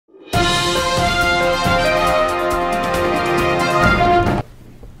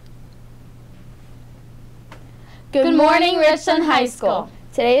morning, Richland High School.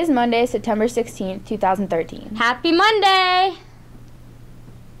 Today is Monday, September 16th, 2013. Happy Monday!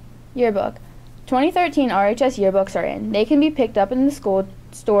 Yearbook. 2013 RHS yearbooks are in. They can be picked up in the school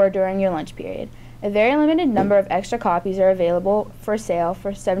store during your lunch period. A very limited number of extra copies are available for sale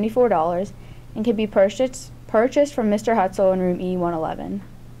for $74 and can be purchased from Mr. Hutzel in room E111.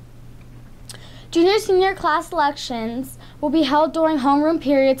 Junior-senior class elections will be held during homeroom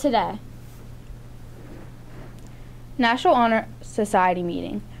period today. National Honor Society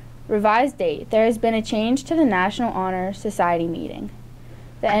meeting. Revised date. There has been a change to the National Honor Society meeting.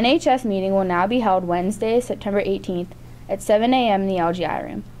 The NHS meeting will now be held Wednesday, September 18th at 7 a.m. in the LGI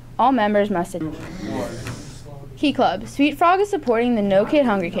room. All members must attend. Key Club. Sweet Frog is supporting the No Kid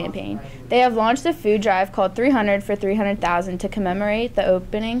Hungry campaign. They have launched a food drive called 300 for 300,000 to commemorate the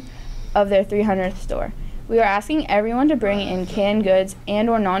opening of their 300th store. We are asking everyone to bring in canned goods and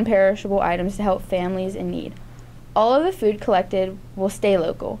or non-perishable items to help families in need. All of the food collected will stay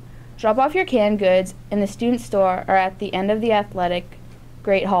local. Drop off your canned goods in the student store or at the end of the athletic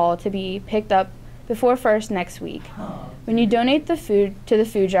Great Hall to be picked up before first next week. When you donate the food to the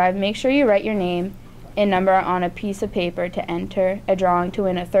food drive, make sure you write your name and number on a piece of paper to enter a drawing to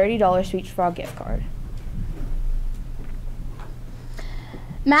win a $30 Sweet Frog gift card.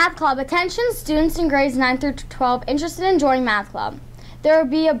 Math Club. Attention students in grades 9 through 12 interested in joining Math Club. There will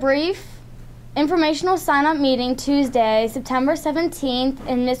be a brief informational sign-up meeting Tuesday, September 17th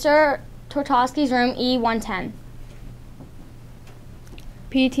in Mr. Tortowski's room E110.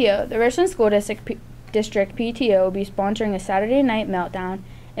 PTO. The Richland School District PTO will be sponsoring a Saturday night meltdown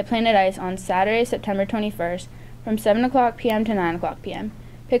at Planet Ice on Saturday, September 21st from 7 o'clock p.m. to 9 o'clock p.m.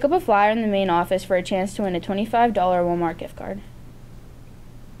 Pick up a flyer in the main office for a chance to win a $25 Walmart gift card.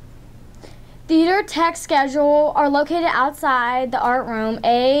 Theater tech schedule are located outside the art room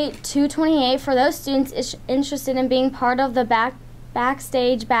A228 for those students interested in being part of the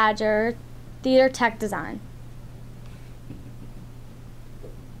Backstage Badger Theater Tech Design.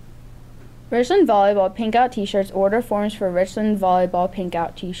 Richland Volleyball Pink Out T-shirts. Order forms for Richland Volleyball Pink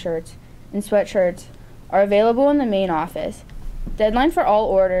Out T-shirts and sweatshirts are available in the main office. Deadline for all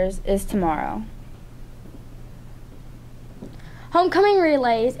orders is tomorrow. Homecoming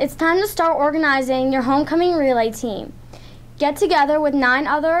relays. It's time to start organizing your homecoming relay team. Get together with 9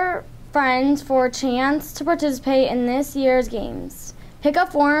 other friends for a chance to participate in this year's games. Pick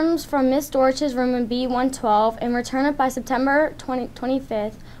up forms from Miss Dorch's room in B112 and return it by September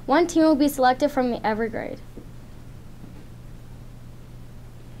 25th. One team will be selected from every grade.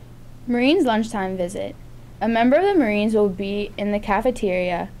 Marines lunchtime visit. A member of the Marines will be in the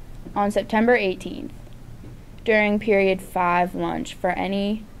cafeteria on September 18th during period 5 lunch for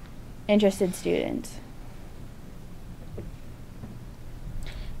any interested students.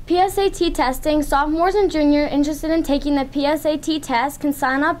 PSAT testing. Sophomores and juniors interested in taking the PSAT test can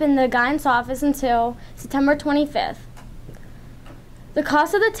sign up in the guidance office until September 25th. The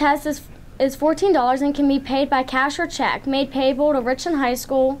cost of the test is $14 and can be paid by cash or check, made payable to Richland High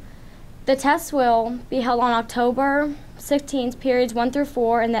School. The test will be held on October 16th, periods 1 through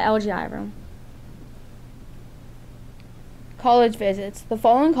 4 in the LGI room. College visits. The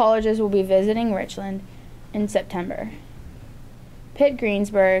following colleges will be visiting Richland in September: Pitt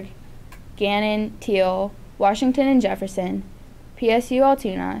Greensburg, Gannon, Teal, Washington and Jefferson, PSU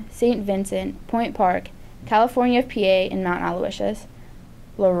Altoona, St. Vincent, Point Park, California of PA and Mount Aloysius,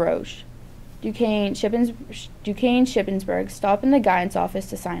 La Roche, Duquesne, Shippensburg. Stop in the guidance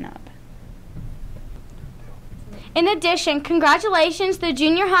office to sign up. In addition, congratulations to the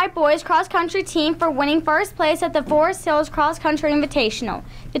junior high boys cross country team for winning first place at the Forest Hills Cross Country Invitational.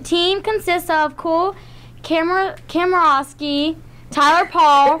 The team consists of Cole Kamarowski, Tyler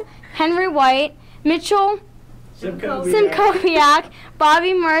Paul, Henry White, Mitchell Simkoviak,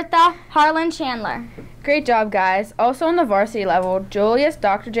 Bobby Murtha, Harlan Chandler. Great job, guys. Also on the varsity level, Julius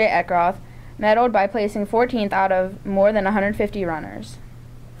Dr. J. Eckroth medaled by placing 14th out of more than 150 runners.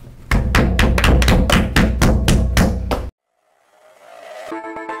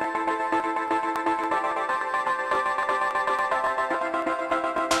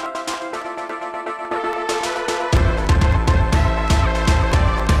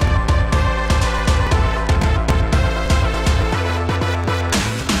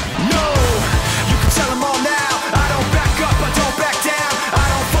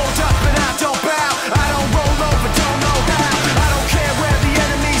 Where the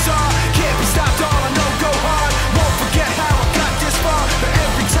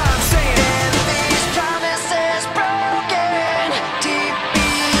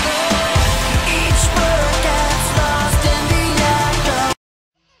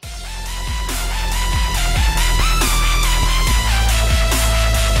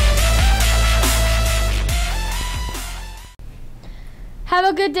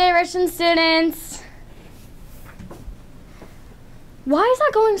Have a good day, Richland students. Why is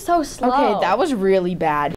that going so slow? Okay, that was really bad.